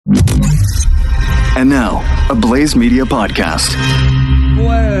And now, a Blaze Media podcast.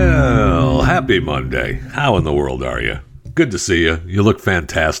 Well, happy Monday. How in the world are you? Good to see you. You look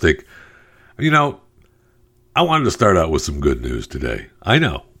fantastic. You know, I wanted to start out with some good news today. I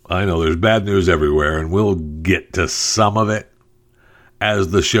know there's bad news everywhere, and we'll get to some of it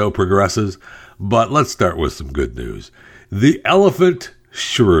as the show progresses. But let's start with some good news. The elephant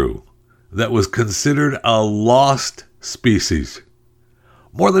shrew that was considered a lost species.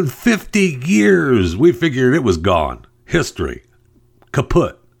 More than 50 years, we figured it was gone. History.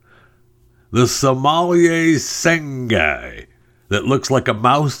 Kaput. The Somalier Sengay that looks like a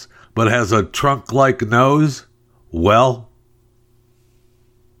mouse but has a trunk-like nose. Well,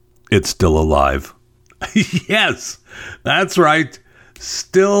 it's still alive. Yes, that's right.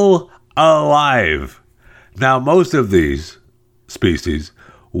 Still alive. Now, most of these species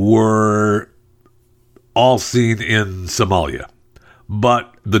were all seen in Somalia.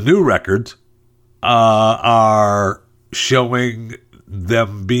 But the new records are showing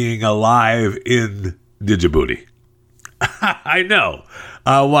them being alive in Djibouti. I know.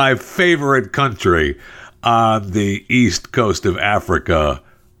 My favorite country on the east coast of Africa,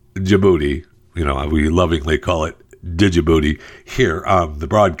 Djibouti. You know, we lovingly call it Djibouti here on the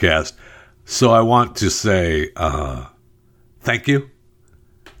broadcast. So I want to say thank you,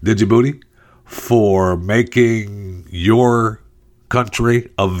 Djibouti, for making your country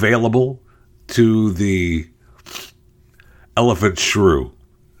available to the elephant shrew,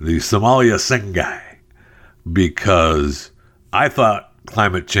 the Somalia Sengay, because I thought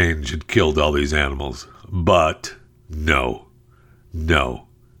climate change had killed all these animals, but no,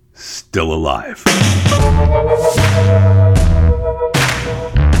 still alive.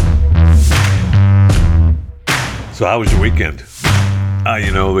 So how was your weekend?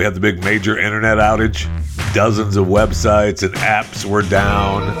 We had the big major internet outage. Dozens of websites and apps were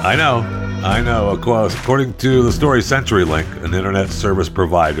down. I know. Of course, according to the story CenturyLink, an internet service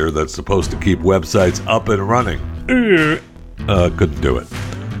provider that's supposed to keep websites up and running, couldn't do it.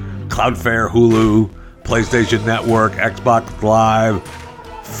 Cloudflare, Hulu, PlayStation Network, Xbox Live,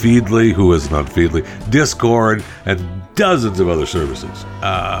 Feedly, who isn't on Feedly, Discord, and dozens of other services.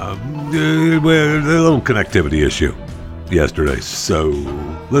 A little connectivity issue yesterday. So,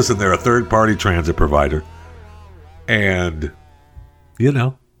 listen, they're a third-party transit provider. And,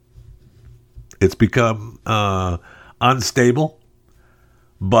 it's become unstable.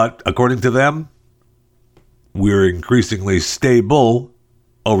 But according to them, we're increasingly stable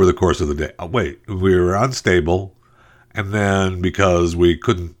over the course of the day. We were unstable. And then because we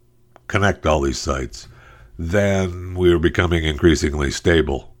couldn't connect all these sites, then we were becoming increasingly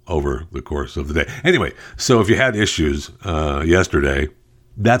stable over the course of the day. Anyway, so if you had issues yesterday,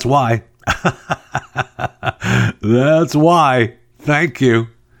 that's why. That's why. Thank you.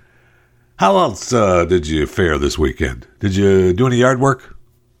 How else did you fare this weekend? Did you do any yard work?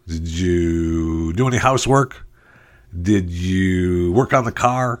 Did you do any housework? Did you work on the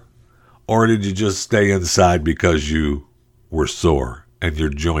car? Or did you just stay inside because you were sore and your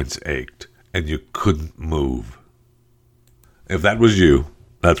joints ached and you couldn't move? If that was you,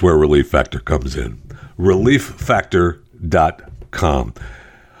 that's where Relief Factor comes in. ReliefFactor.com.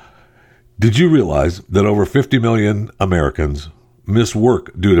 Did you realize that over 50 million Americans miss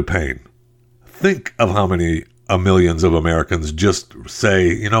work due to pain? Think of how many millions of Americans just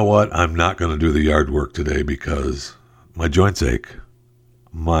say, you know what, I'm not going to do the yard work today because my joints ache.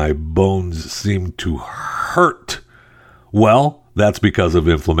 My bones seem to hurt. Well, that's because of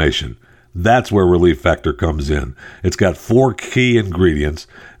inflammation. That's where Relief Factor comes in. It's got 4 key ingredients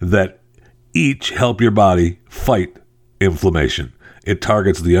that each help your body fight inflammation. It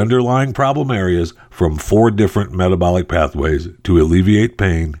targets the underlying problem areas from 4 different metabolic pathways to alleviate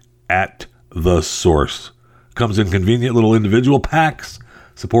pain at the source. Comes in convenient little individual packs.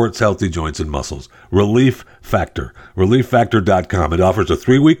 Supports healthy joints and muscles. Relief Factor. ReliefFactor.com. It offers a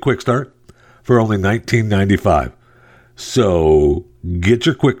 3-week quick start for only $19.95. So get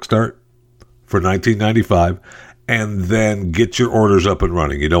your quick start for $19.95 and then get your orders up and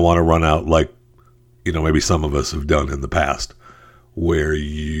running. You don't want to run out like, maybe some of us have done in the past, where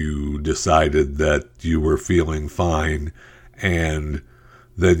you decided that you were feeling fine and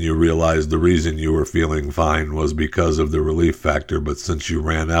then you realized the reason you were feeling fine was because of the Relief Factor, but since you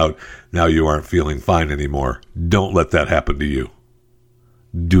ran out, now you aren't feeling fine anymore. Don't let that happen to you.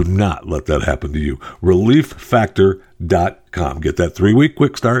 Do not let that happen to you. ReliefFactor.com. Get that 3-week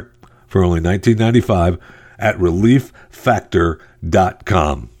quick start for only $19.95 at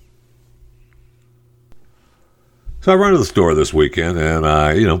ReliefFactor.com. So I run to the store this weekend and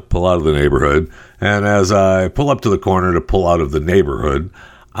I, pull out of the neighborhood. And as I pull up to the corner to pull out of the neighborhood,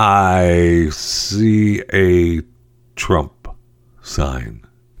 I see a Trump sign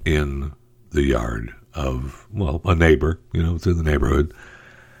in the yard of, well, a neighbor. It's in the neighborhood.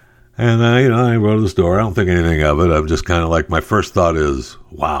 And I go to the store. I don't think anything of it. I'm just kind of like, my first thought is,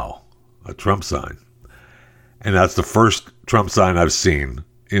 wow, a Trump sign. And that's the first Trump sign I've seen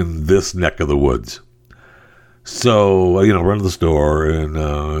in this neck of the woods. So, run to the store and,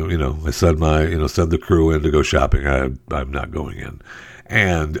 I send send the crew in to go shopping. I'm not going in.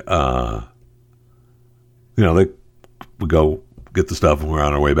 And, we go get the stuff and we're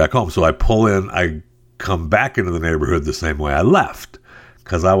on our way back home. So I pull in, I come back into the neighborhood the same way I left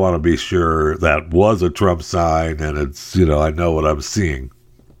because I want to be sure that was a Trump sign and it's, I know what I'm seeing.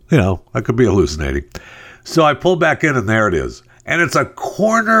 I could be hallucinating. So I pull back in and there it is. And it's a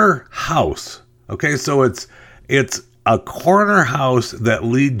corner house. Okay, so it's a corner house that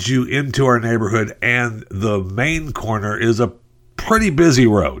leads you into our neighborhood, and the main corner is a pretty busy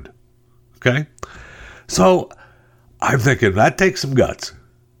road. Okay? So I'm thinking, that takes some guts.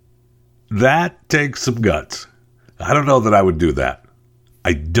 That takes some guts. I don't know that I would do that.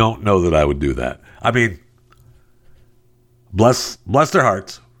 I don't know that I would do that. I mean, bless their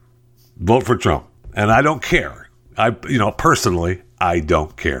hearts. Vote for Trump. And I don't care. Personally, I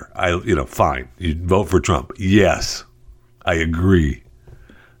don't care. Fine. You vote for Trump. Yes, I agree.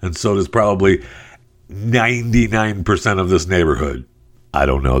 And so does probably 99% of this neighborhood. I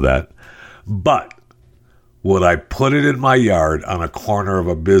don't know that. But would I put it in my yard on a corner of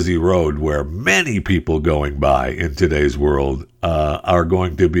a busy road where many people going by in today's world are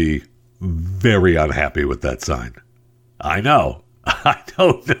going to be very unhappy with that sign? I know. I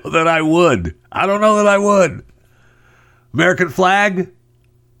don't know that I would. I don't know that I would. American flag?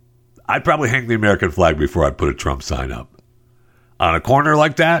 I'd probably hang the American flag before I'd put a Trump sign up. On a corner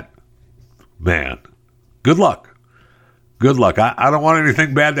like that? Man, good luck. Good luck. I don't want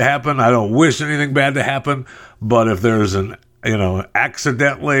anything bad to happen. I don't wish anything bad to happen. But if there's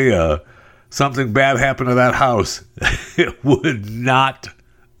accidentally something bad happen to that house, it would not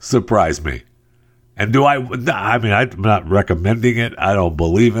surprise me. And I'm not recommending it. I don't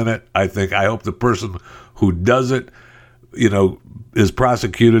believe in it. I hope the person who does it, is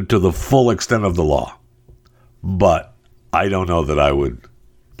prosecuted to the full extent of the law. But I don't know that I would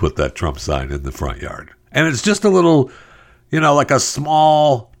put that Trump sign in the front yard. And it's just a little, like a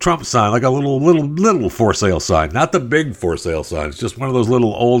small Trump sign, like a little for sale sign, not the big for sale sign. It's just one of those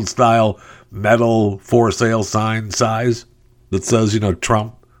little old style metal for sale sign size that says,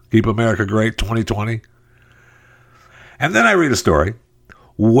 Trump, keep America great, 2020. And then I read a story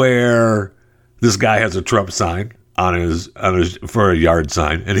where this guy has a Trump sign on his for a yard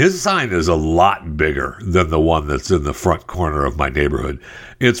sign, and his sign is a lot bigger than the one that's in the front corner of my neighborhood.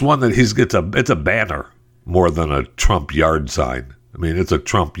 It's one that it's a banner more than a Trump yard sign. I mean, it's a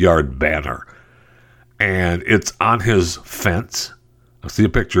Trump yard banner, and it's on his fence. I see a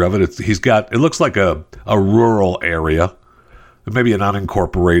picture of it. It looks like a rural area, maybe an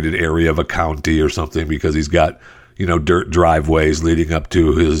unincorporated area of a county or something, because he's got dirt driveways leading up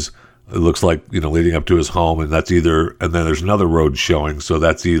to his. It looks like, leading up to his home, and then there's another road showing, so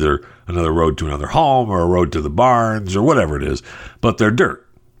that's either another road to another home or a road to the barns or whatever it is, but they're dirt.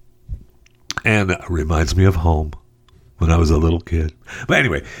 And it reminds me of home when I was a little kid. But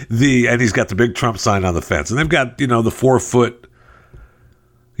anyway, and he's got the big Trump sign on the fence, and they've got, the 4-foot,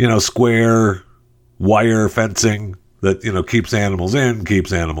 square wire fencing that, keeps animals in,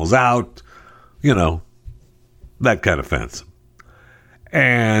 keeps animals out, that kind of fence.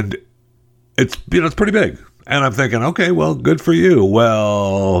 And it's pretty big. And I'm thinking, okay, well, good for you.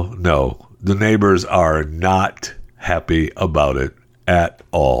 Well, no, the neighbors are not happy about it at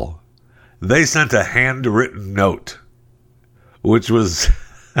all. They sent a handwritten note, which was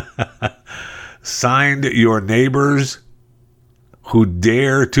signed, "Your neighbors who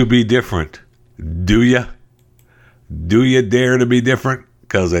dare to be different. Do ya? Do you dare to be different?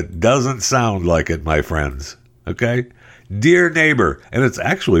 Because it doesn't sound like it, my friends." Okay? Dear neighbor, and it's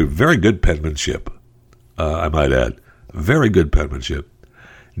actually very good penmanship, I might add. Very good penmanship.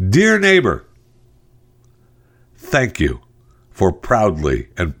 Dear neighbor, thank you for proudly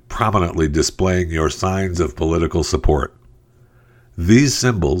and prominently displaying your signs of political support. These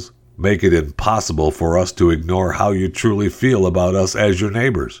symbols make it impossible for us to ignore how you truly feel about us as your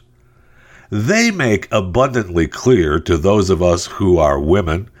neighbors. They make abundantly clear to those of us who are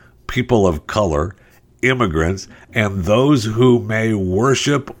women, people of color, immigrants, and those who may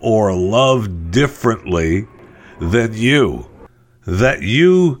worship or love differently than you, that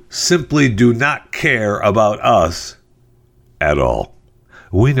you simply do not care about us at all.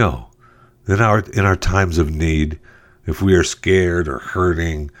 We know that in our times of need, If we are scared or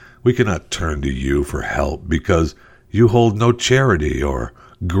hurting, we cannot turn to you for help because you hold no charity or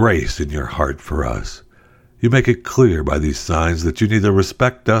grace in your heart for us. You make it clear by these signs that you neither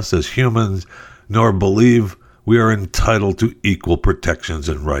respect us as humans nor believe we are entitled to equal protections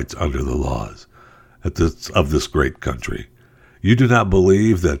and rights under the laws of this great country. You do not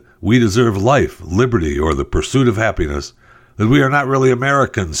believe that we deserve life, liberty, or the pursuit of happiness, that we are not really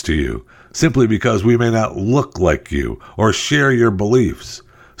Americans to you, simply because we may not look like you or share your beliefs.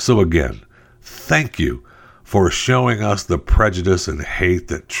 So again, thank you for showing us the prejudice and hate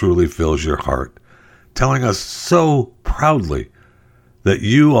that truly fills your heart, telling us so proudly that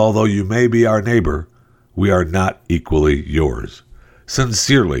you, although you may be our neighbor, we are not equally yours.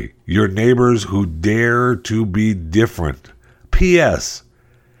 Sincerely, your neighbors who dare to be different. P.S.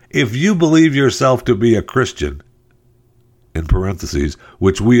 If you believe yourself to be a Christian, in parentheses,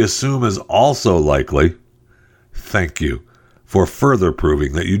 which we assume is also likely, thank you for further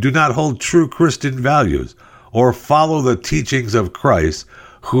proving that you do not hold true Christian values or follow the teachings of Christ,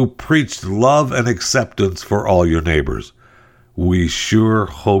 who preached love and acceptance for all your neighbors. We sure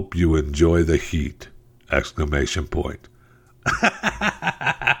hope you enjoy the heat! !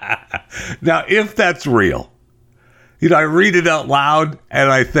 Now, if that's real, I read it out loud and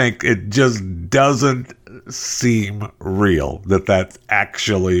I think it just doesn't seem real that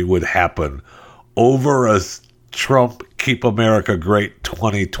actually would happen over a Trump Keep America Great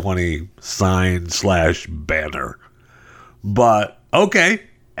 2020 sign/banner. But okay.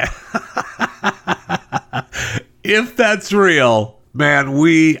 If that's real, man,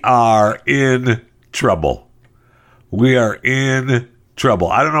 we are in trouble. We are in trouble.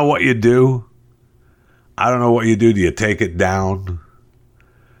 I don't know what you do. Do you take it down?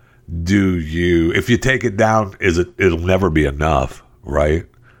 If you take it down, it'll never be enough, right?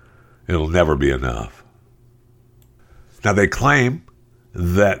 It'll never be enough. Now they claim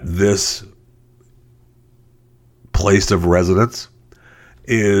that this place of residence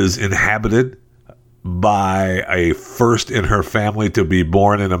is inhabited by a first in her family to be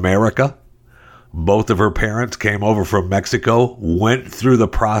born in America. Both of her parents came over from Mexico, went through the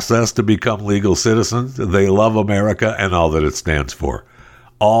process to become legal citizens. They love America and all that it stands for.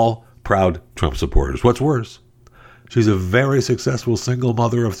 All proud Trump supporters. What's worse, she's a very successful single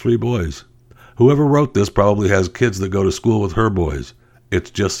mother of 3 boys. Whoever wrote this probably has kids that go to school with her boys.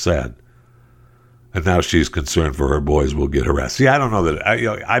 It's just sad. And now she's concerned for her boys will get harassed. See, I don't know that.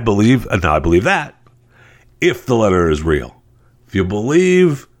 I believe that if the letter is real. If you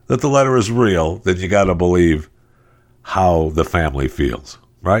believe that the letter is real, then you got to believe how the family feels,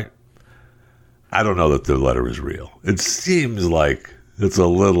 right? I don't know that the letter is real. It seems like it's a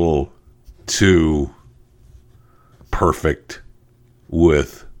little too perfect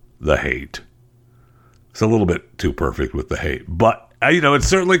with the hate. It's a little bit too perfect with the hate. But, it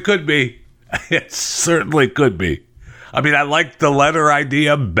certainly could be. It certainly could be. I mean, I like the letter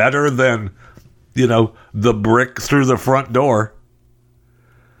idea better than, the brick through the front door.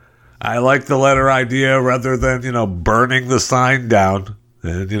 I like the letter idea rather than, burning the sign down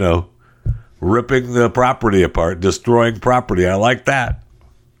and, ripping the property apart, destroying property. I like that.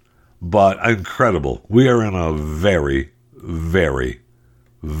 But incredible. We are in a very, very,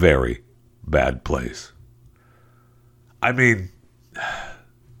 very bad place. I mean,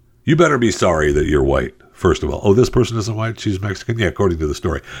 you better be sorry that you're white, first of all. Oh, this person isn't white? She's Mexican? Yeah, according to the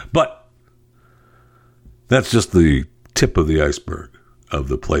story. But that's just the tip of the iceberg of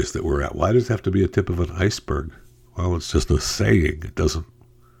the place that we're at. Why does it have to be a tip of an iceberg? Well, it's just a saying. It doesn't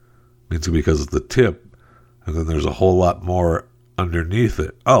mean it's because it's the tip, and then there's a whole lot more underneath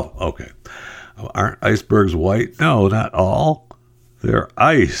it. Oh, okay. Aren't icebergs white? No, not all. They're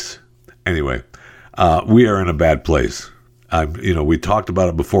ice. Anyway, we are in a bad place. We talked about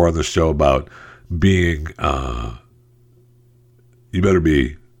it before on the show about being, you better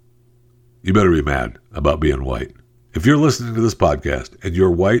be mad about being white. If you're listening to this podcast and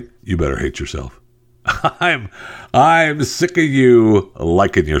you're white, you better hate yourself. I'm sick of you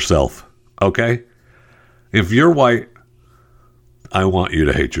liking yourself. Okay? If you're white, I want you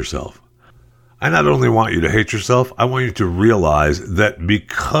to hate yourself. I not only want you to hate yourself, I want you to realize that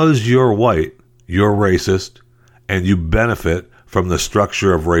because you're white, you're racist, and you benefit from the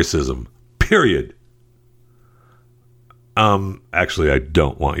structure of racism. Period. Actually, I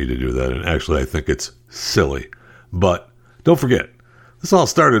don't want you to do that, and actually, I think it's silly. But don't forget, this all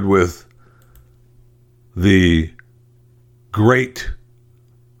started with the great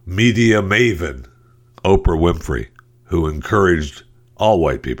media maven, Oprah Winfrey, who encouraged all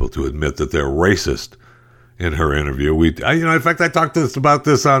white people to admit that they're racist in her interview. In fact, I talked about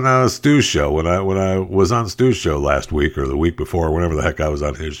this on Stu's show when I was on Stu's show last week or the week before, whenever the heck I was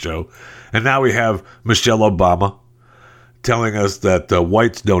on his show. And now we have Michelle Obama telling us that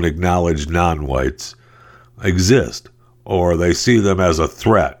whites don't acknowledge non-whites exist, or they see them as a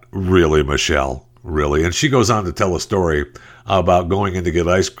threat. Really, Michelle? Really? And she goes on to tell a story about going in to get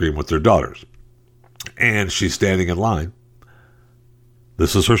ice cream with their daughters. And she's standing in line.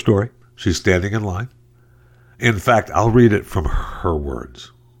 This is her story. She's standing in line. In fact, I'll read it from her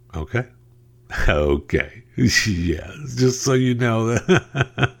words. Okay? Okay. Yeah, just so you know.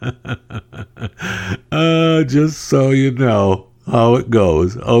 Just so you know how it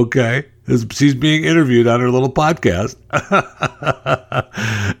goes. Okay? She's being interviewed on her little podcast.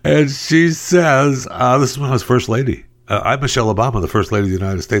 And she says, this is when I was First Lady. I'm Michelle Obama, the First Lady of the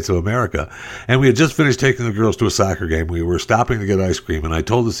United States of America. And we had just finished taking the girls to a soccer game. We were stopping to get ice cream, and I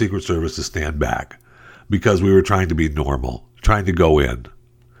told the Secret Service to stand back because we were trying to be normal, trying to go in.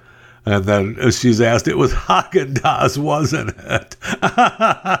 And then she's asked, it was Haagen-Dazs, wasn't it?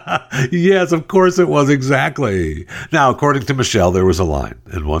 Yes, of course it was, exactly. Now, according to Michelle, there was a line.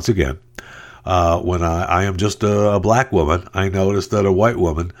 And once again, when I am just a black woman, I noticed that a white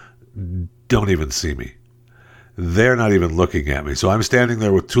woman don't even see me. They're not even looking at me. So I'm standing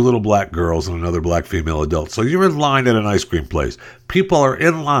there with two little black girls and another black female adult. So you're in line at an ice cream place. People are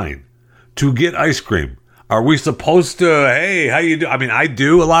in line to get ice cream. Are we supposed to, hey, how you do? I mean, I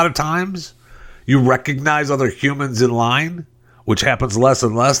do a lot of times. You recognize other humans in line, which happens less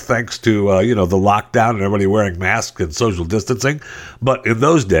and less thanks to, the lockdown and everybody wearing masks and social distancing. But in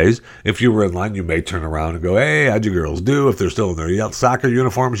those days, if you were in line, you may turn around and go, hey, how'd you girls do? If they're still in their soccer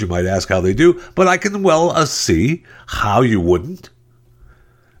uniforms, you might ask how they do. But I can well see how you wouldn't.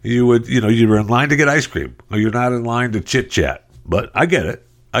 You would, you're in line to get ice cream, or you're not in line to chit-chat. But I get it.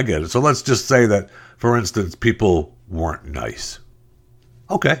 So let's just say that, for instance, people weren't nice.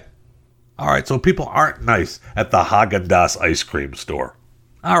 Okay. All right, so people aren't nice at the Haagen-Dazs ice cream store.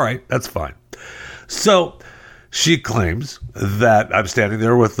 All right, that's fine. So she claims that I'm standing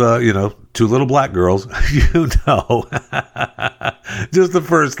there with, two little black girls, just the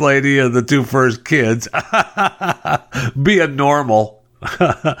First Lady and the two first kids, being normal.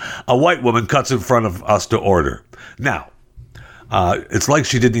 A white woman cuts in front of us to order. Now, it's like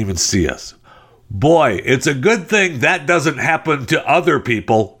she didn't even see us. Boy, it's a good thing that doesn't happen to other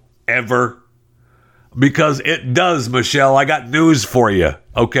people ever. Because it does, Michelle. I got news for you,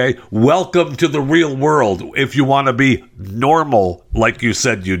 okay? Welcome to the real world if you want to be normal like you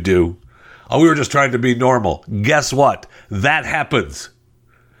said you do. Oh, we were just trying to be normal. Guess what? That happens.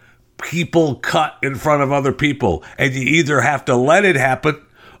 People cut in front of other people, and you either have to let it happen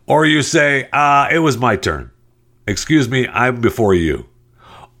or you say, it was my turn. Excuse me, I'm before you.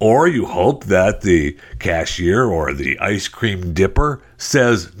 Or you hope that the cashier or the ice cream dipper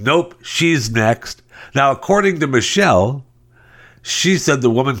says, nope, she's next. Now, according to Michelle, she said the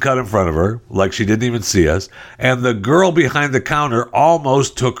woman cut in front of her, like she didn't even see us, and the girl behind the counter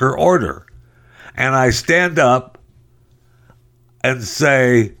almost took her order. And I stand up and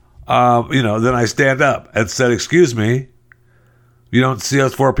say, then I stand up and said, excuse me, you don't see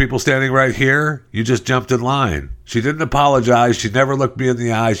us four people standing right here? You just jumped in line. She didn't apologize. She never looked me in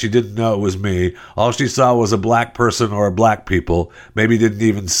the eye. She didn't know it was me. All she saw was a black person or a black people. Maybe didn't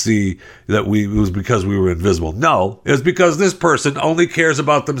even see that it was because we were invisible. No, it was because this person only cares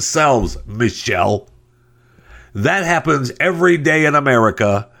about themselves, Michelle. That happens every day in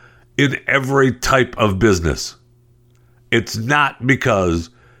America in every type of business. It's not because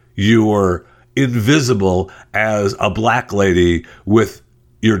you were invisible as a black lady with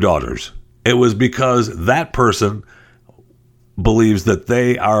your daughters. It was because that person believes that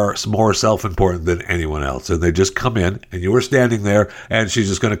they are more self-important than anyone else. And they just come in and you were standing there and she's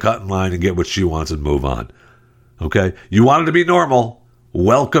just going to cut in line and get what she wants and move on. Okay? You wanted to be normal.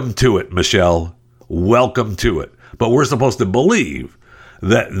 Welcome to it, Michelle. Welcome to it. But we're supposed to believe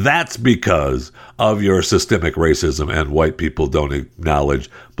that that's because of your systemic racism and white people don't acknowledge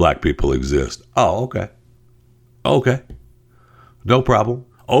black people exist. Oh, okay. Okay. No problem.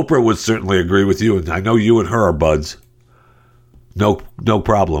 Oprah would certainly agree with you, and I know you and her are buds. No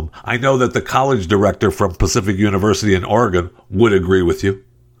problem. I know that the college director from Pacific University in Oregon would agree with you.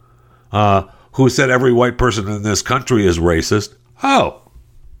 Who said every white person in this country is racist? Oh,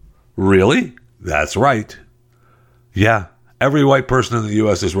 really? That's right. Yeah. Every white person in the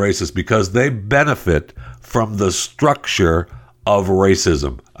U.S. is racist because they benefit from the structure of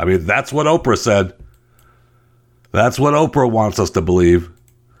racism. I mean, that's what Oprah said. That's what Oprah wants us to believe.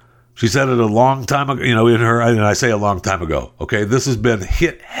 She said it a long time ago, in her, and I say a long time ago, okay? This has been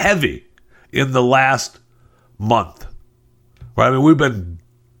hit heavy in the last month. Right? I mean, we've been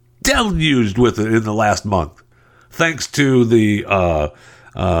deluged with it in the last month. Thanks to the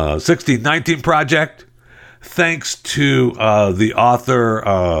 1619 Project. Thanks to the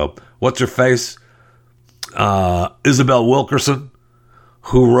author, what's-her-face? Isabel Wilkerson,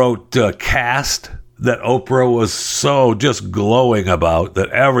 who wrote Caste, that Oprah was so just glowing about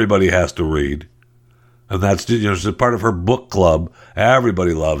that everybody has to read. And that's, it's a part of her book club.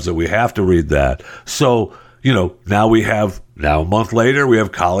 Everybody loves it. We have to read that. So, now a month later, we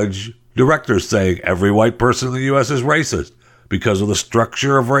have college directors saying every white person in the U.S. is racist because of the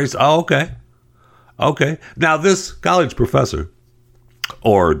structure of race. Oh, okay. Okay. Now, this college professor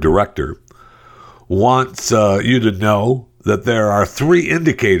or director wants you to know that there are 3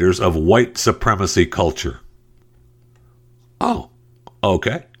 indicators of white supremacy culture. Oh,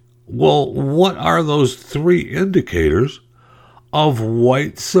 okay. Well, what are those 3 indicators of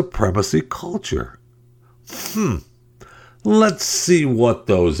white supremacy culture? Let's see what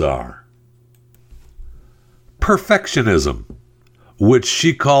those are. Perfectionism, which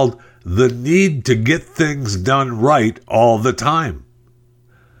she called the need to get things done right all the time.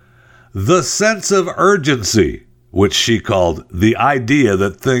 The sense of urgency, which she called the idea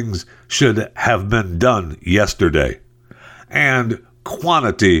that things should have been done yesterday. And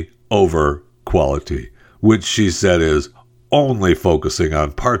quantity over quality, which she said is only focusing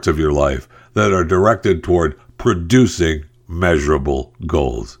on parts of your life that are directed toward producing measurable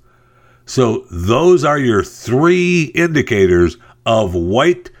goals. So those are your 3 indicators of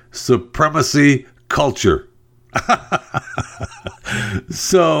white supremacy culture.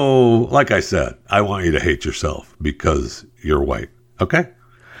 So, like I said, I want you to hate yourself because you're white. Okay?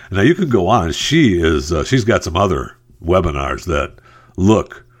 Now you can go on. She's got some other webinars that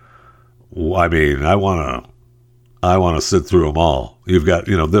look, I mean, I want to sit through them all. You've got,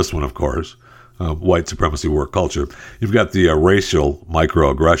 this one, of course, white supremacy work culture. You've got the racial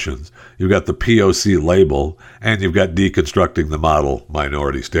microaggressions. You've got the POC label, and you've got deconstructing the model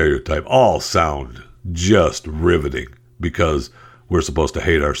minority stereotype. All sound just riveting because we're supposed to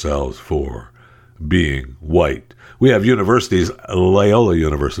hate ourselves for being white. We have universities, Loyola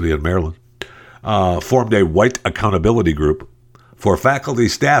University in Maryland, formed a white accountability group for faculty,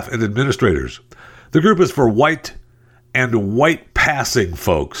 staff, and administrators. The group is for white and white-passing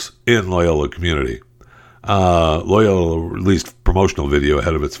folks in Loyola community. Loyola released promotional video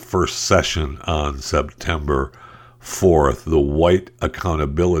ahead of its first session on September 4th, the White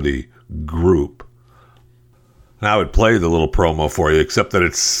Accountability Group. Now I would play the little promo for you, except that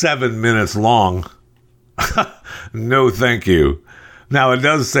it's 7 minutes long. No, thank you. Now, it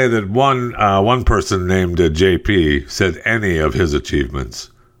does say that one person named JP said any of his achievements,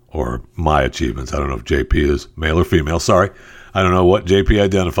 or my achievements. I don't know if JP is male or female. Sorry. I don't know what JP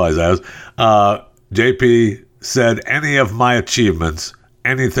identifies as. JP said any of my achievements,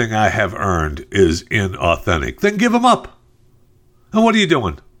 anything I have earned is inauthentic. Then give them up. And what are you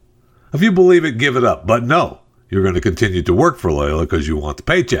doing? If you believe it, give it up. But no, you're going to continue to work for Loyola because you want the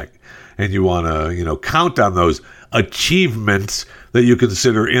paycheck. And you want to, count on those achievements that you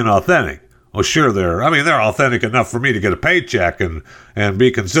consider inauthentic. Well, sure, they're authentic enough for me to get a paycheck and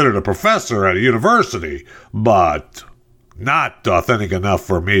be considered a professor at a university, but not authentic enough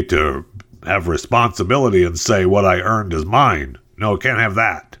for me to have responsibility and say what I earned is mine. No, can't have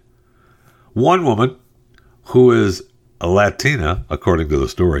that. One woman who is a Latina, according to the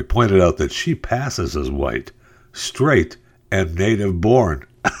story, pointed out that she passes as white, straight, and native born.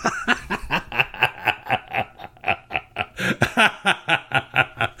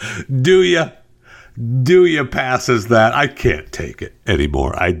 Do you pass as that? I can't take it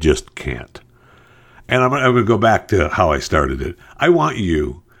anymore. I just can't. And I'm going to go back to how I started it. I want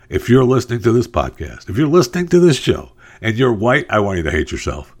you, if you're listening to this podcast, if you're listening to this show, and you're white, I want you to hate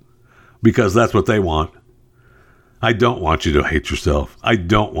yourself. Because that's what they want. I don't want you to hate yourself. I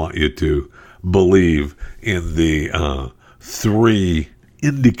don't want you to believe in the 3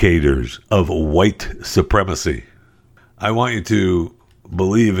 indicators of white supremacy. I want you to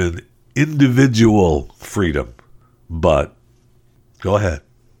believe in individual freedom. But go ahead,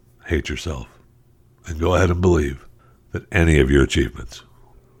 hate yourself. And go ahead and believe that any of your achievements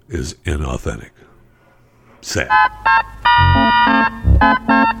is inauthentic. Sad.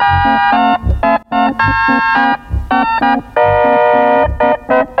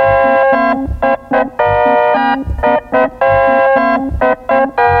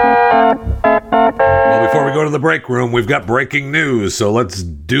 Well, before we go to the break room, we've got breaking news, so let's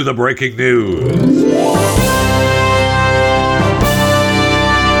do the breaking news.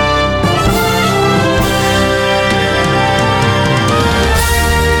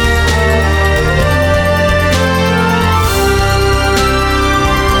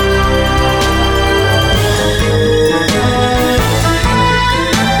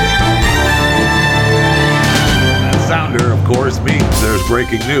 course, means there's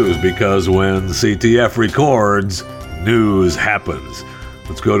breaking news, because when CTF records, news happens.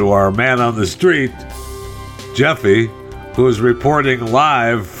 Let's go to our man on the street, Jeffy, who is reporting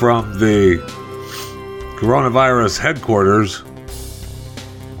live from the coronavirus headquarters,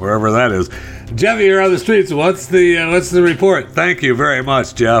 wherever that is. Jeffy, you're on the streets. What's the report? Thank you very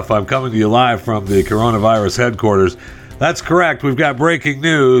much, Jeff. I'm coming to you live from the coronavirus headquarters. That's correct. We've got breaking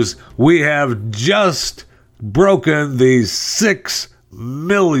news. We have just broken the 6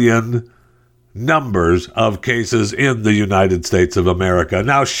 million numbers of cases in the United States of America.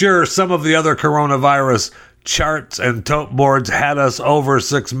 Now, sure, some of the other coronavirus charts and tote boards had us over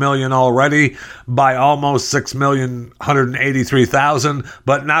 6 million already by almost 6,183,000,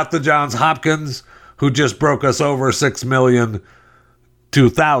 but not the Johns Hopkins, who just broke us over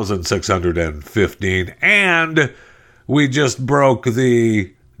 6,002,615. And we just broke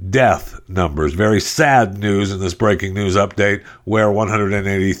the death numbers. Very sad news in this breaking news update, where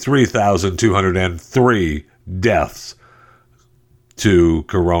 183,203 deaths to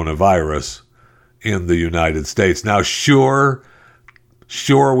coronavirus in the United States. Now, sure,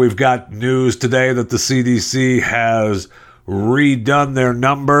 we've got news today that the CDC has redone their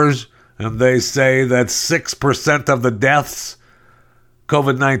numbers, and they say that 6% of the deaths,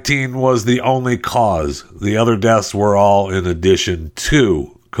 COVID-19 was the only cause. The other deaths were all in addition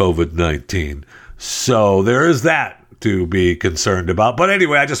to COVID-19. So there is that to be concerned about. But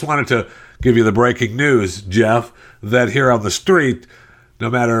anyway, I just wanted to give you the breaking news, Jeff, that here on the street, no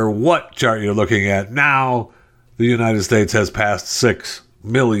matter what chart you're looking at now, the United States has passed 6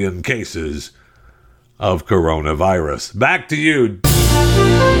 million cases of coronavirus. Back to you.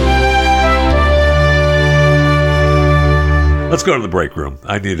 Let's go to the break room.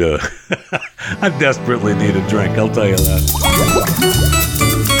 I desperately need a drink, I'll tell you that.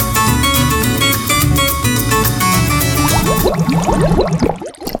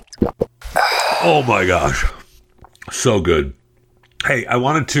 Oh my gosh. So good. Hey, I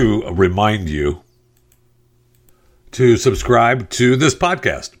wanted to remind you to subscribe to this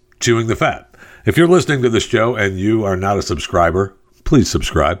podcast, Chewing the Fat. If you're listening to this show and you are not a subscriber, please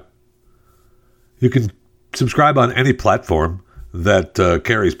subscribe. You can subscribe on any platform that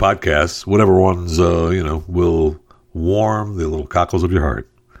carries podcasts, whatever ones, will warm the little cockles of your heart.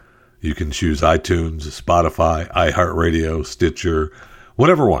 You can choose iTunes, Spotify, iHeartRadio, Stitcher,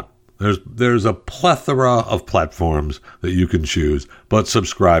 whatever one. There's a plethora of platforms that you can choose, but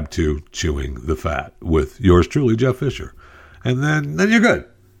subscribe to Chewing the Fat with yours truly, Jeff Fisher. And then you're good.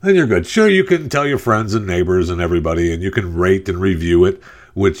 Then you're good. Sure, you can tell your friends and neighbors and everybody, and you can rate and review it,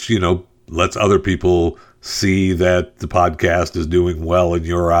 which, lets other people see that the podcast is doing well in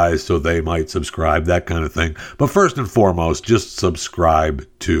your eyes, so they might subscribe, that kind of thing. But first and foremost, just subscribe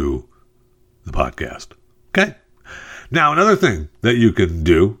to the podcast. Okay? Now, another thing that you can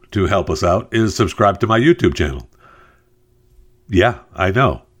do to help us out is subscribe to my YouTube channel. Yeah, I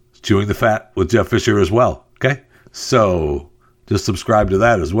know. It's Chewing the Fat with Jeff Fisher as well. Okay? So just subscribe to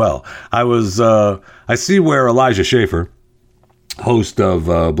that as well. I see where Elijah Schaefer, host of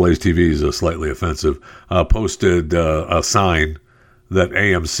Blaze TV's Slightly Offensive, posted a sign that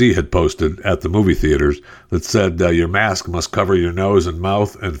AMC had posted at the movie theaters that said, your mask must cover your nose and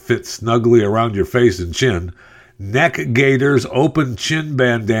mouth and fit snugly around your face and chin. Neck gaiters, open chin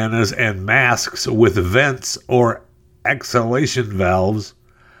bandanas, and masks with vents or exhalation valves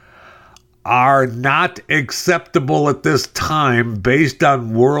are not acceptable at this time based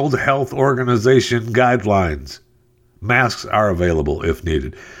on World Health Organization guidelines. Masks are available if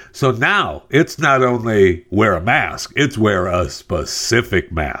needed. So now it's not only wear a mask, it's wear a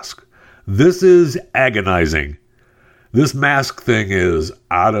specific mask. This is agonizing. This mask thing is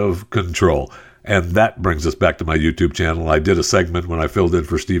out of control. And that brings us back to my YouTube channel. I did a segment when I filled in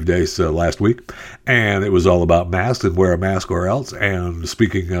for Steve Deace last week, and it was all about masks and wear a mask or else. And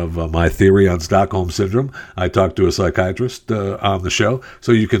speaking of my theory on Stockholm Syndrome, I talked to a psychiatrist on the show.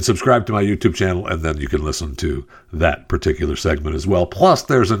 So you can subscribe to my YouTube channel, and then you can listen to that particular segment as well. Plus,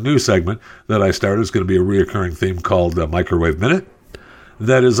 there's a new segment that I started. It's going to be a reoccurring theme called Microwave Minute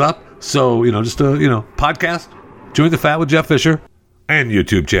that is up. So, podcast, Chewing the Fat with Jeff Fisher, and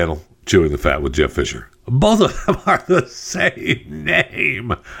YouTube channel, Chewing the Fat with Jeff Fisher. Both of them are the same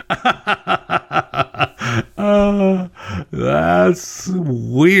name. That's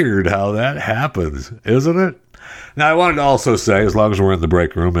weird how that happens, isn't it? Now, I wanted to also say, as long as we're in the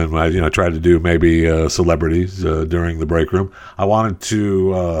break room, and I tried to do maybe celebrities during the break room, I wanted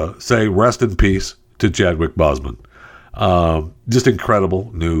to say rest in peace to Chadwick Boseman. Just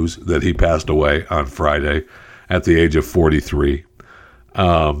incredible news that he passed away on Friday at the age of 43. He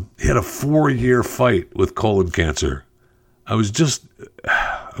had a 4-year fight with colon cancer. I was just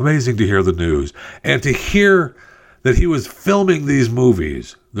amazing to hear the news and to hear that he was filming these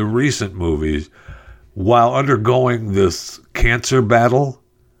movies, the recent movies, while undergoing this cancer battle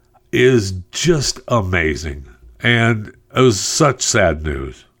is just amazing. And it was such sad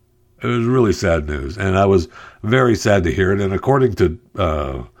news. It was really sad news. And I was very sad to hear it. And according to,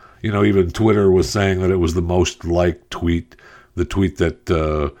 even Twitter was saying that it was the most liked tweet, the tweet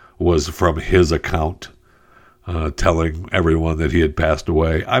that was from his account, telling everyone that he had passed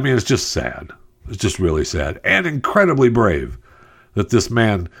away. I mean, it's just sad. It's just really sad and incredibly brave that this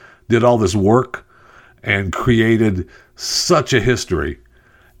man did all this work and created such a history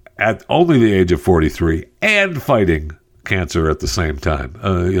at only the age of 43 and fighting cancer at the same time.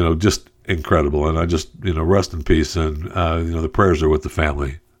 Just incredible. And I just, rest in peace. And, the prayers are with the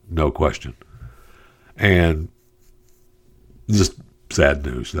family, no question. And just sad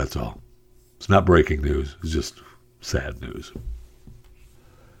news. That's all. It's not breaking news. It's just sad news.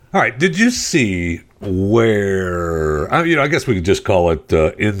 All right. Did you see where, I guess we could just call it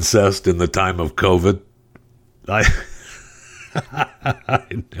incest in the time of COVID?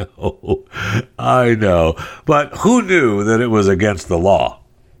 I know. But who knew that it was against the law?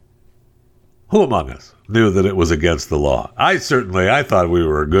 Who among us knew that it was against the law? I thought we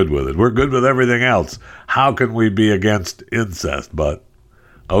were good with it. We're good with everything else. How can we be against incest? But,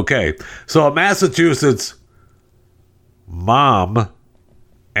 okay. So a Massachusetts mom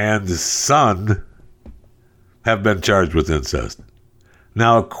and son have been charged with incest.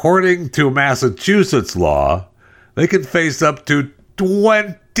 Now, according to Massachusetts law, they can face up to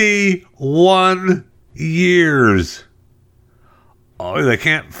 21 years. Oh, they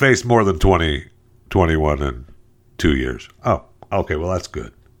can't face more than 21 and 2 years. Oh, okay, well, that's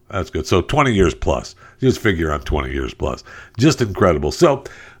good. That's good. So 20 years plus. Just figure on 20 years plus. Just incredible. So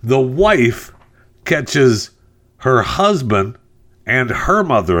the wife catches her husband and her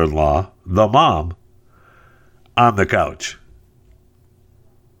mother-in-law, the mom, on the couch.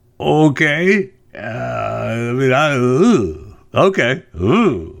 Okay. Okay.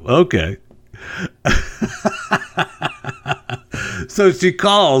 Okay. So she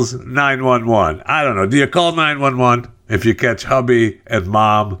calls 911. I don't know. Do you call 911 if you catch hubby and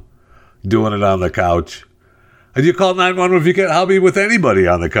mom doing it on the couch? And you call 911 if you get hubby with anybody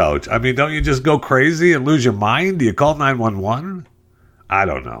on the couch? I mean, don't you just go crazy and lose your mind? Do you call 911? I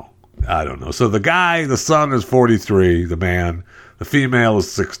don't know. So the son is 43, the man. The female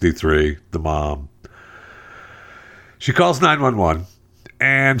is 63, the mom. She calls 911.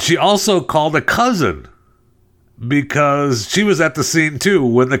 And she also called a cousin because she was at the scene too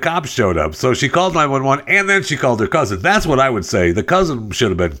when the cops showed up. So she called 911 and then she called her cousin. That's what I would say. The cousin should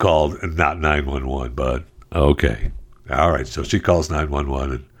have been called and not 911, but okay. All right. So she calls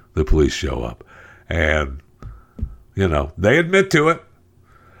 911 and the police show up. And, they admit to it.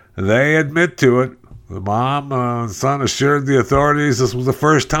 The mom and son assured the authorities this was the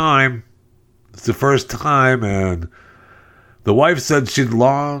first time. It's the first time, and the wife said she'd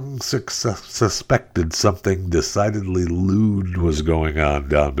long suspected something decidedly lewd was going on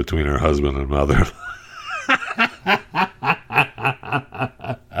down between her husband and mother.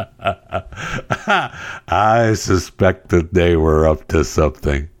 I suspected they were up to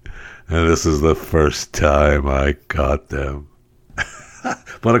something, and this is the first time I caught them.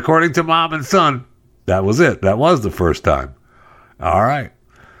 But according to mom and son, that was it. That was the first time. All right.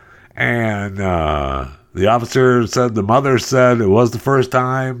 And the officer said, the mother said it was the first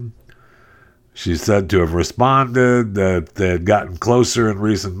time. She said to have responded that they had gotten closer in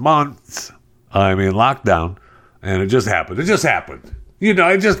recent months. Lockdown. And it just happened. It just happened.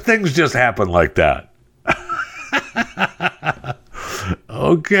 Things just happen like that.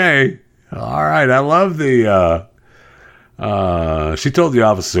 Okay. All right. I love the... she told the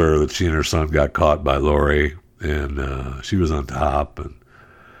officer that she and her son got caught by Lori, and she was on top, and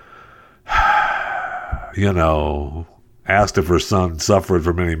asked if her son suffered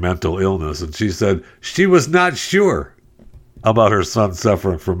from any mental illness, and she said she was not sure about her son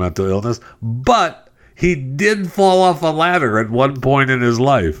suffering from mental illness, but he did fall off a ladder at one point in his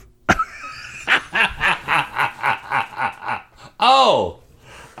life. Oh,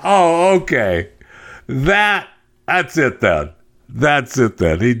 okay. That's it then.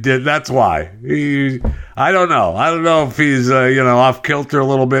 He did. That's why. I don't know. I don't know if he's, off kilter a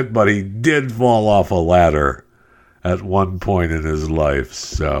little bit, but he did fall off a ladder at one point in his life.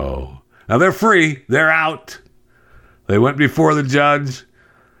 So now they're free. They're out. They went before the judge.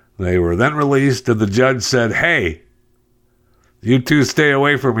 They were then released, and the judge said, hey, you two stay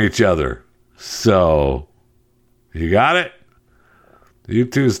away from each other. So you got it? You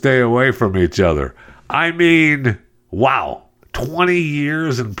two stay away from each other. Wow. 20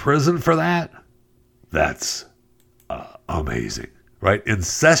 years in prison for that? That's amazing, right?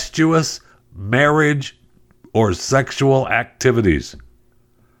 Incestuous marriage or sexual activities.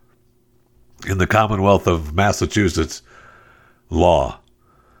 In the Commonwealth of Massachusetts law,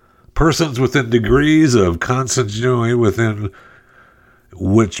 persons within degrees of consanguinity within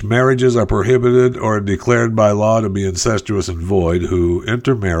which marriages are prohibited or declared by law to be incestuous and void, who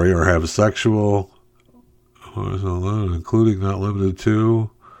intermarry or have sexual, including not limited to,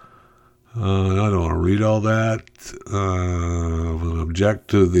 I don't want to read all that, object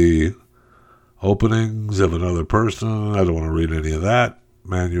to the openings of another person, I don't want to read any of that,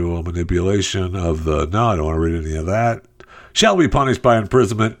 manual manipulation of the, no, I don't want to read any of that, shall be punished by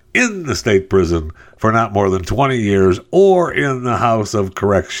imprisonment in the state prison for not more than 20 years or in the house of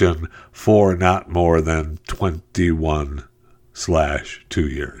correction for not more than 21/2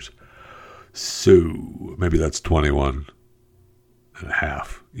 years. So maybe that's 21 and a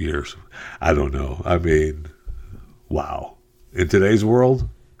half years. I don't know. I mean, wow. In today's world,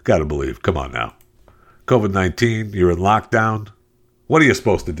 gotta believe. Come on now. COVID-19, you're in lockdown. What are you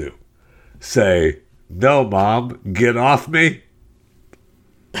supposed to do? Say, no, Mom, get off me?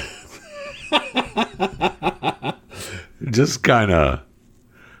 Just kind of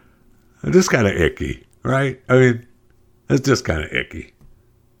icky, right? I mean, it's just kind of icky.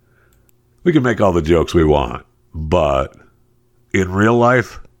 We can make all the jokes we want, but in real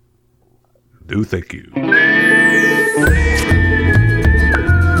life, no thank you.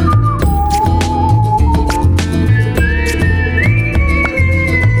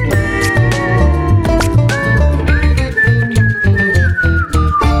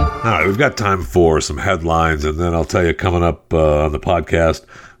 All right, we've got time for some headlines, and then I'll tell you coming up on the podcast,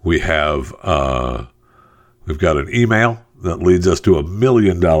 we've got an email that leads us to $1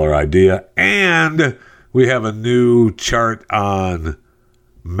 million idea, and we have a new chart on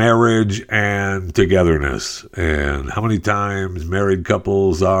marriage and togetherness and how many times married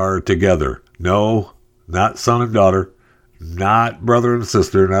couples are together. No, not son and daughter, not brother and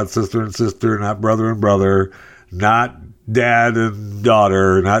sister, not sister and sister, not brother and brother, not dad and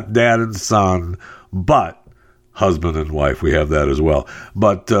daughter, not dad and son, but husband and wife. We have that as well.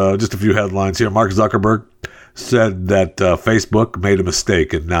 But just a few headlines here. Mark Zuckerberg said that Facebook made a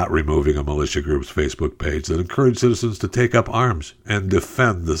mistake in not removing a militia group's Facebook page that encouraged citizens to take up arms and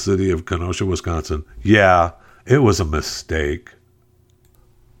defend the city of Kenosha, Wisconsin. Yeah, it was a mistake.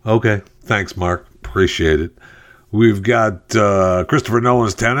 Okay, thanks, Mark. Appreciate it. We've got Christopher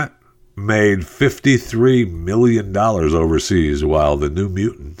Nolan's Tenet made $53 million overseas, while The New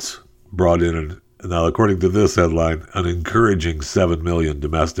Mutants brought in, now according to this headline, an encouraging $7 million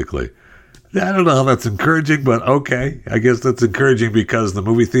domestically. I don't know how that's encouraging, but okay. I guess that's encouraging because the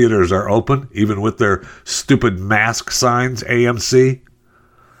movie theaters are open, even with their stupid mask signs, AMC.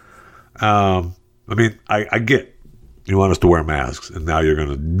 I mean, I get you want us to wear masks, and now you're going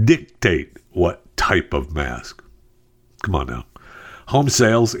to dictate what type of mask. Come on now. Home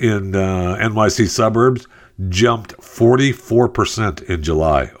sales in NYC suburbs jumped 44% in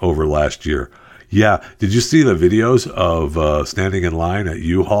July over last year. Yeah, did you see the videos of standing in line at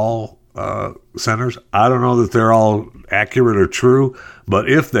U-Haul centers? I don't know that they're all accurate or true, but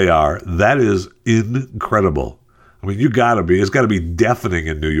if they are, that is incredible. I mean, it's got to be deafening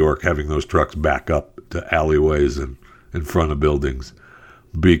in New York having those trucks back up to alleyways and in front of buildings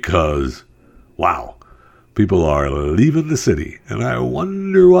because, wow. People are leaving the city, and I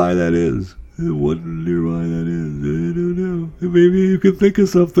wonder why that is. I don't know. Maybe you can think of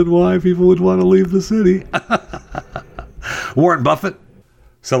something why people would want to leave the city. Warren Buffett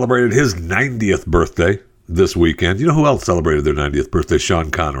celebrated his 90th birthday this weekend. You know who else celebrated their 90th birthday?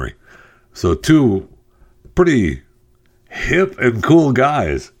 Sean Connery. So two pretty hip and cool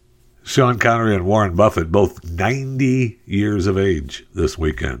guys. Sean Connery and Warren Buffett, both 90 years of age this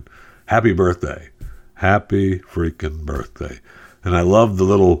weekend. Happy birthday. Happy freaking birthday. And I love the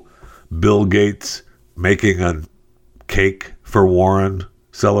little Bill Gates making a cake for Warren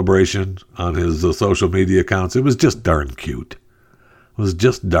celebration on his social media accounts. It was just darn cute. It was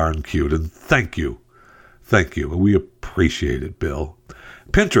just darn cute. And thank you. Thank you. We appreciate it, Bill.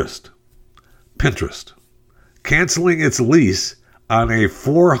 Pinterest. Canceling its lease on a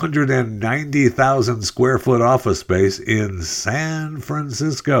 490,000 square foot office space in San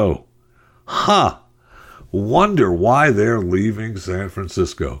Francisco. Huh. Wonder why they're leaving San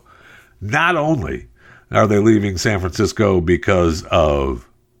Francisco. Not only are they leaving San Francisco because of,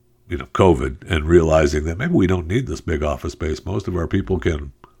 COVID and realizing that maybe we don't need this big office space. Most of our people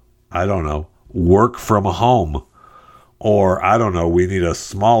can, work from home. Or, I don't know, we need a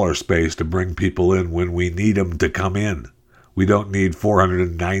smaller space to bring people in when we need them to come in. We don't need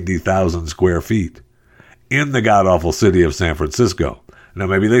 490,000 square feet in the god-awful city of San Francisco. Now,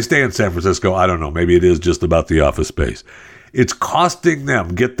 maybe they stay in San Francisco. I don't know. Maybe it is just about the office space. It's costing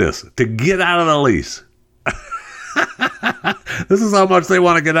them, get this, to get out of the lease. This is how much they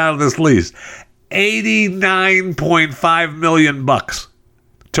want to get out of this lease. $89.5 million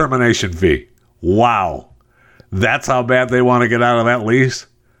termination fee. Wow. That's how bad they want to get out of that lease?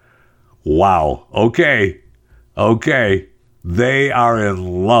 Wow. Okay. They are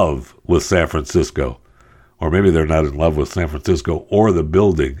in love with San Francisco. Or maybe they're not in love with San Francisco or the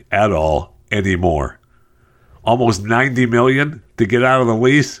building at all anymore. Almost $90 million to get out of the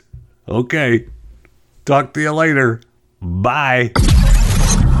lease? Okay. Talk to you later. Bye.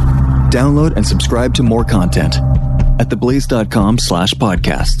 Download and subscribe to more content at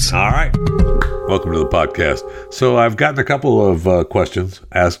theblaze.com/podcasts. All right. Welcome to the podcast. So I've gotten a couple of questions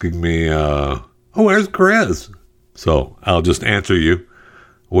asking me, where's Chris? So I'll just answer you.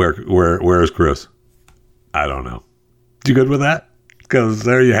 Where is Chris? I don't know. You good with that? Because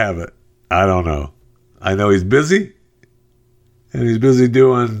there you have it. I don't know. I know he's busy. And he's busy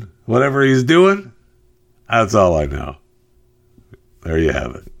doing whatever he's doing. That's all I know. There you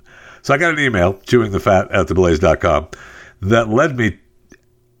have it. So I got an email, chewingthefat@theblaze.com, that led me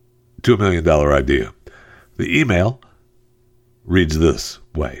to $1 million idea. The email reads this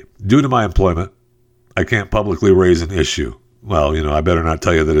way. Due to my employment, I can't publicly raise an issue. Well, I better not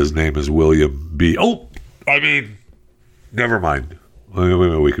tell you that his name is William B. Never mind.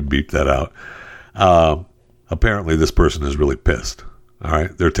 We could beep that out. Apparently this person is really pissed. All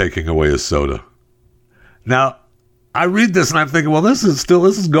right. They're taking away his soda. Now, I read this and I'm thinking, well, this is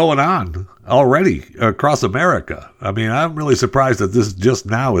going on already across America. I mean, I'm really surprised that this just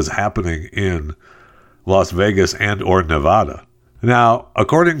now is happening in Las Vegas and or Nevada. Now,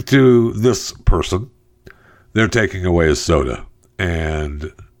 according to this person, they're taking away his soda.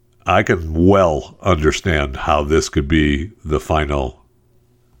 And I can well understand how this could be the final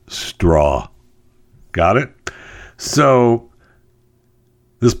straw. Got it? So,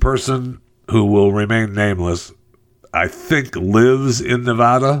 this person who will remain nameless, I think lives in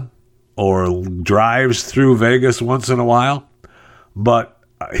Nevada or drives through Vegas once in a while. But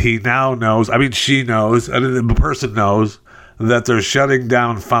he now knows, she knows, the person knows that they're shutting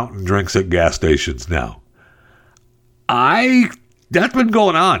down fountain drinks at gas stations now. That's been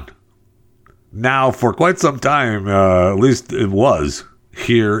going on now for quite some time. At least it was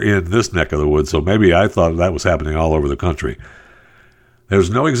here in this neck of the woods. So maybe I thought that was happening all over the country. There's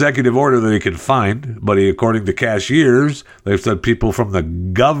no executive order that he can find, but according to cashiers, they've said people from the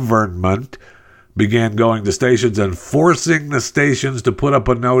government began going to stations and forcing the stations to put up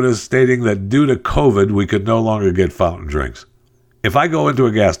a notice stating that due to COVID, we could no longer get fountain drinks. If I go into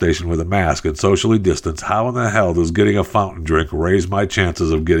a gas station with a mask and socially distance, how in the hell does getting a fountain drink raise my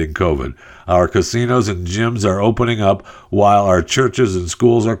chances of getting COVID? Our casinos and gyms are opening up while our churches and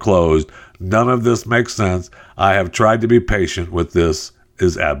schools are closed. None of this makes sense. I have tried to be patient with this.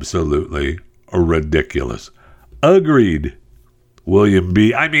 Is absolutely ridiculous. Agreed. William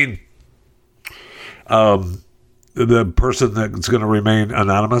B. The person that's going to remain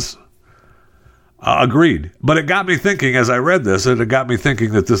anonymous. Agreed. But it got me thinking as I read this, and it got me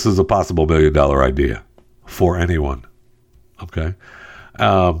thinking that this is a possible $1 million idea for anyone. Okay.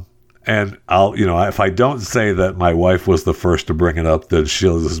 And I'll, if I don't say that my wife was the first to bring it up, then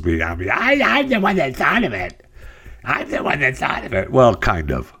she'll just be, I'm the one that thought of it. Well,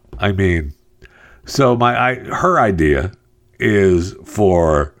 kind of. So her idea is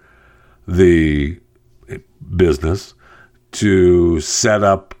for the business to set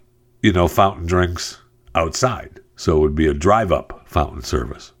up, fountain drinks outside. So it would be a drive-up fountain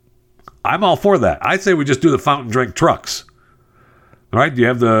service. I'm all for that. I say we just do the fountain drink trucks. All right,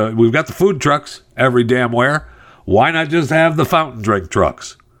 we've got the food trucks every damn where. Why not just have the fountain drink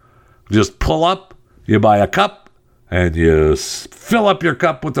trucks? Just pull up, you buy a cup, and you fill up your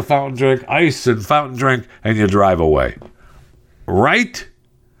cup with the fountain drink, ice and fountain drink, and you drive away. Right?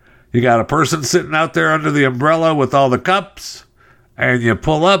 You got a person sitting out there under the umbrella with all the cups, and you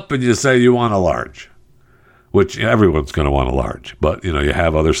pull up and you say you want a large, which everyone's going to want a large. But, you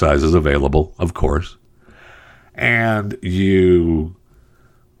have other sizes available, of course. And they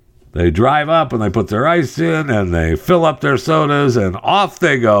drive up and they put their ice in and they fill up their sodas and off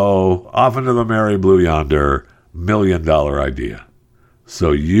they go, off into the merry blue yonder. $1 million idea.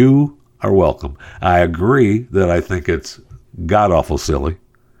 So you are welcome. I agree that I think it's god-awful silly.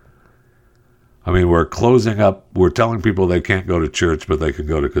 I mean, we're closing up. We're telling people they can't go to church, but they can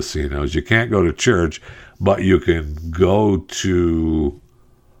go to casinos. You can't go to church, but you can go to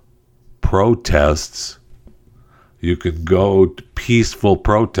protests. You can go to peaceful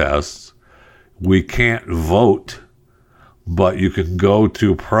protests. We can't vote, but you can go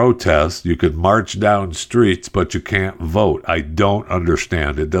to protests. You can march down streets, but you can't vote. I don't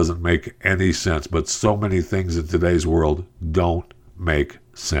understand. It doesn't make any sense. But so many things in today's world don't make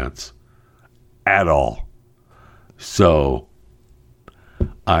sense at all. So,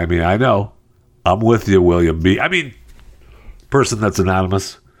 I mean, I know. I'm with you, William B. I mean, person that's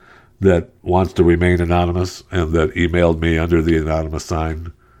anonymous, that wants to remain anonymous, and that emailed me under the anonymous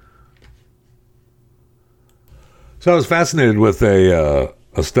sign. So I was fascinated with a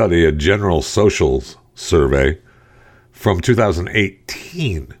study, a General Socials survey from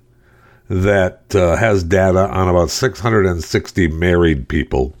 2018 that has data on about 660 married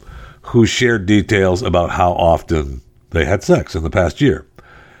people who shared details about how often they had sex in the past year.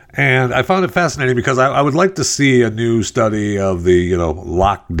 And I found it fascinating because I would like to see a new study of the,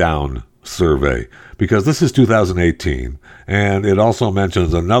 lockdown survey, because this is 2018, and it also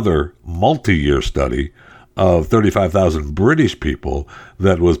mentions another multi-year study of 35,000 British people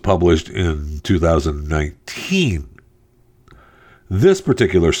that was published in 2019. This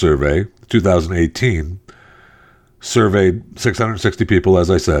particular survey, 2018, surveyed 660 people, as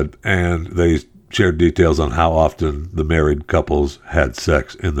I said, and they shared details on how often the married couples had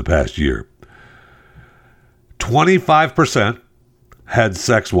sex in the past year. 25% had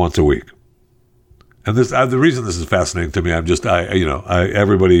sex once a week. And this, the reason this is fascinating to me,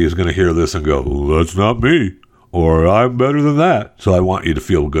 everybody is going to hear this and go, well, that's not me, or I'm better than that. So I want you to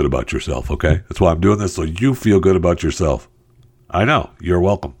feel good about yourself, okay? That's why I'm doing this, so you feel good about yourself. I know, you're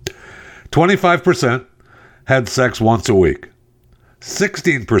welcome. 25% had sex once a week.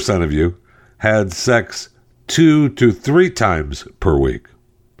 16% of you had sex 2 to 3 times per week.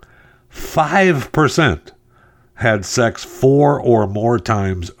 5% had sex 4 or more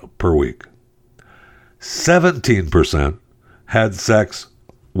times per week. 17% had sex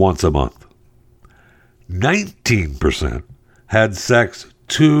once a month. 19% had sex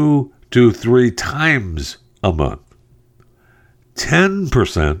 2 to 3 times a month.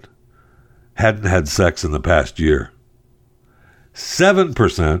 10% hadn't had sex in the past year.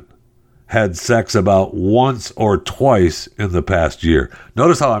 7% had sex about once or twice in the past year.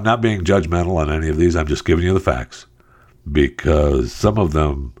 Notice how I'm not being judgmental on any of these. I'm just giving you the facts, because some of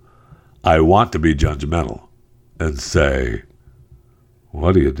them I want to be judgmental and say,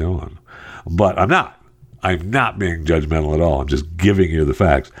 what are you doing? But I'm not. I'm not being judgmental at all. I'm just giving you the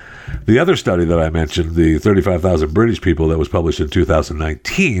facts. The other study that I mentioned, the 35,000 British people that was published in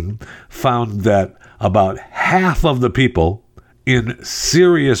 2019, found that about half of the people in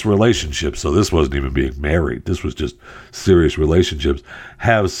serious relationships, so this wasn't even being married, this was just serious relationships,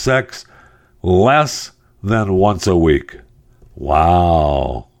 have sex less than once a week.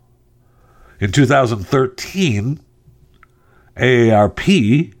 Wow. In 2013,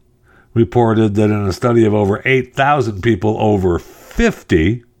 AARP reported that in a study of over 8,000 people over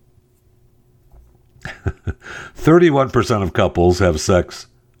 50, 31% of couples have sex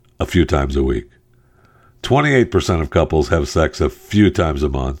a few times a week. 28% of couples have sex a few times a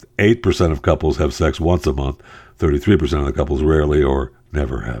month. 8% of couples have sex once a month. 33% of the couples rarely or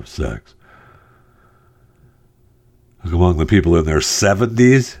never have sex. Among the people in their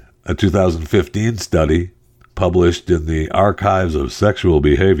 70s, a 2015 study published in the Archives of Sexual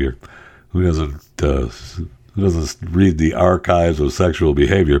Behavior. Who doesn't read the Archives of Sexual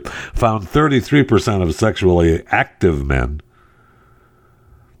Behavior? Found 33% of sexually active men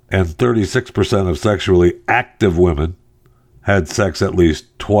and 36% of sexually active women had sex at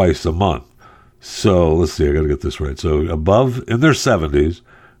least twice a month. So let's see, I got to get this right. So above, in their 70s,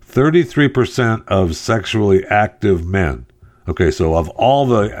 33% of sexually active men. Okay, so of all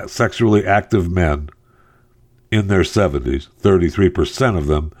the sexually active men in their 70s, 33% of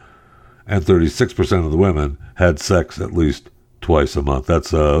them and 36% of the women had sex at least twice a month.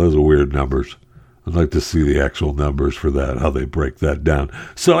 Those are weird numbers. I'd like to see the actual numbers for that, how they break that down.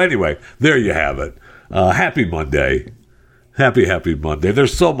 So anyway, there you have it. Happy Monday. Happy Monday.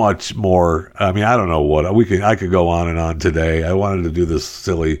 There's so much more. I mean, I don't know what I could go on and on today. I wanted to do this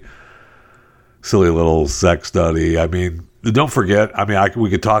silly little sex study. I mean, don't forget. I mean, we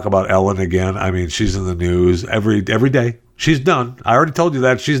could talk about Ellen again. I mean, she's in the news every day. She's done. I already told you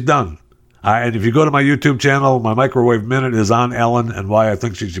that she's done. And if you go to my YouTube channel, my Microwave Minute is on Ellen and why I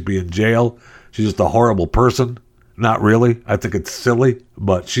think she should be in jail. She's just a horrible person. Not really. I think it's silly,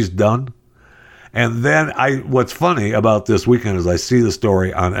 but she's done. And then what's funny about this weekend is I see the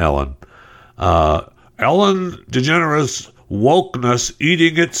story on Ellen Ellen DeGeneres wokeness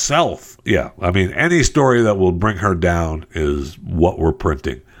eating itself. Yeah, I mean, any story that will bring her down is what we're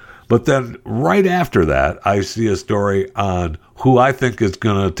printing. But then right after that, I see a story on who I think is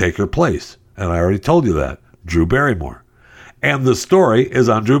going to take her place. And I already told you that, Drew Barrymore. And the story is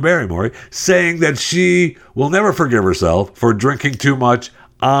on Drew Barrymore saying that she will never forgive herself for drinking too much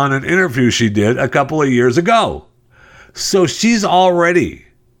on an interview she did a couple of years ago. So she's already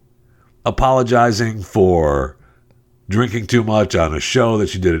apologizing for drinking too much on a show that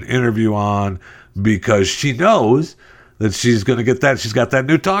she did an interview on because she knows that she's going to get that. She's got that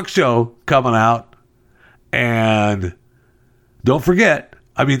new talk show coming out. And don't forget,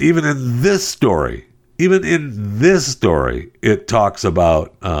 I mean, even in this story, it talks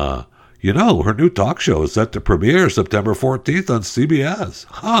about, her new talk show is set to premiere September 14th on CBS.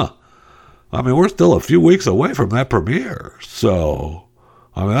 Huh. I mean, we're still a few weeks away from that premiere. So,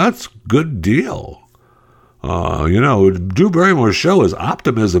 I mean, that's a good deal. Drew Barrymore's show is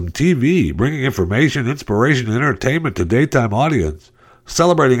Optimism TV, bringing information, inspiration, and entertainment to daytime audience,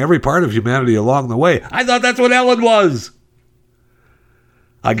 celebrating every part of humanity along the way. I thought that's what Ellen was.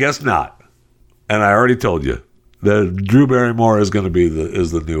 I guess not. And I already told you that Drew Barrymore is going to be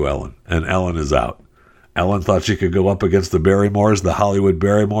the new Ellen, and Ellen is out. Ellen thought she could go up against the Barrymores, the Hollywood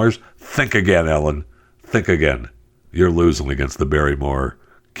Barrymores. Think again, Ellen. Think again. You're losing against the Barrymore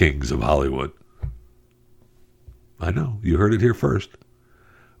kings of Hollywood. I know, you heard it here first.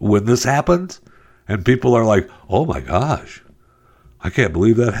 When this happens, and people are like, oh my gosh, I can't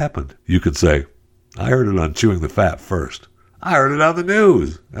believe that happened. You could say, I heard it on Chewing the Fat first. I heard it on the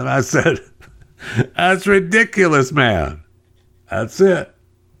news. And I said, that's ridiculous, man. That's it.